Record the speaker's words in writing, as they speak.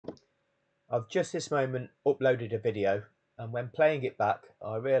I've just this moment uploaded a video, and when playing it back,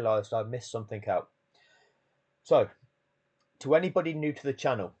 I realised I missed something out. So, to anybody new to the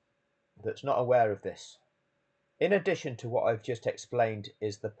channel that's not aware of this, in addition to what I've just explained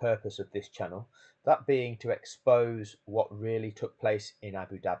is the purpose of this channel, that being to expose what really took place in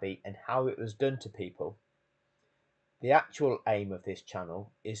Abu Dhabi and how it was done to people, the actual aim of this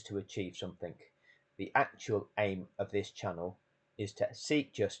channel is to achieve something. The actual aim of this channel is to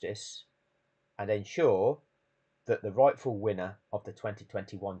seek justice and ensure that the rightful winner of the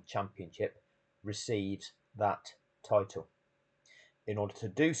 2021 championship receives that title. In order to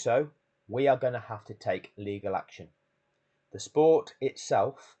do so, we are going to have to take legal action. The sport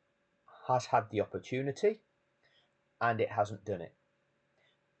itself has had the opportunity and it hasn't done it.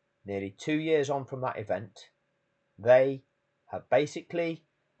 Nearly 2 years on from that event, they have basically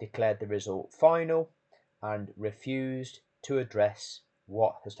declared the result final and refused to address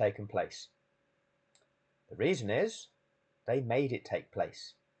what has taken place. The reason is they made it take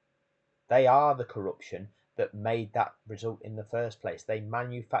place. They are the corruption that made that result in the first place. They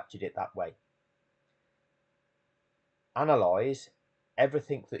manufactured it that way. Analyse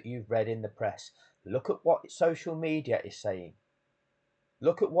everything that you've read in the press. Look at what social media is saying.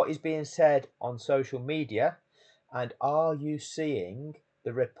 Look at what is being said on social media, and are you seeing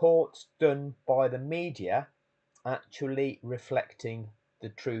the reports done by the media actually reflecting the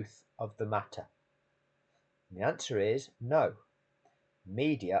truth of the matter? And the answer is no.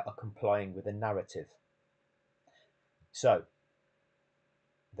 Media are complying with a narrative. So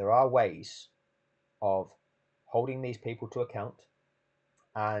there are ways of holding these people to account,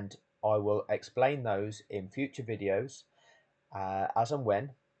 and I will explain those in future videos as and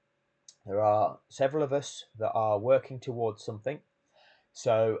when. There are several of us that are working towards something,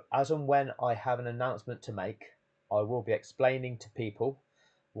 so as and when I have an announcement to make, I will be explaining to people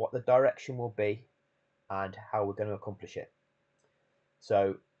what the direction will be and how we're going to accomplish it.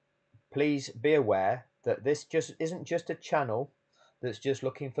 So please be aware that this just isn't just a channel that's just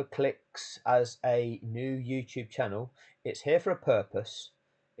looking for clicks as a new YouTube channel. It's here for a purpose.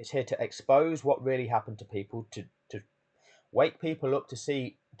 It's here to expose what really happened to people, to wake people up to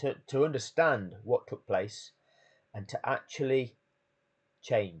see, to understand what took place, and to actually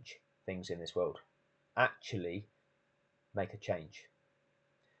change things in this world. Actually make a change.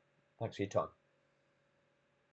 Thanks for your time.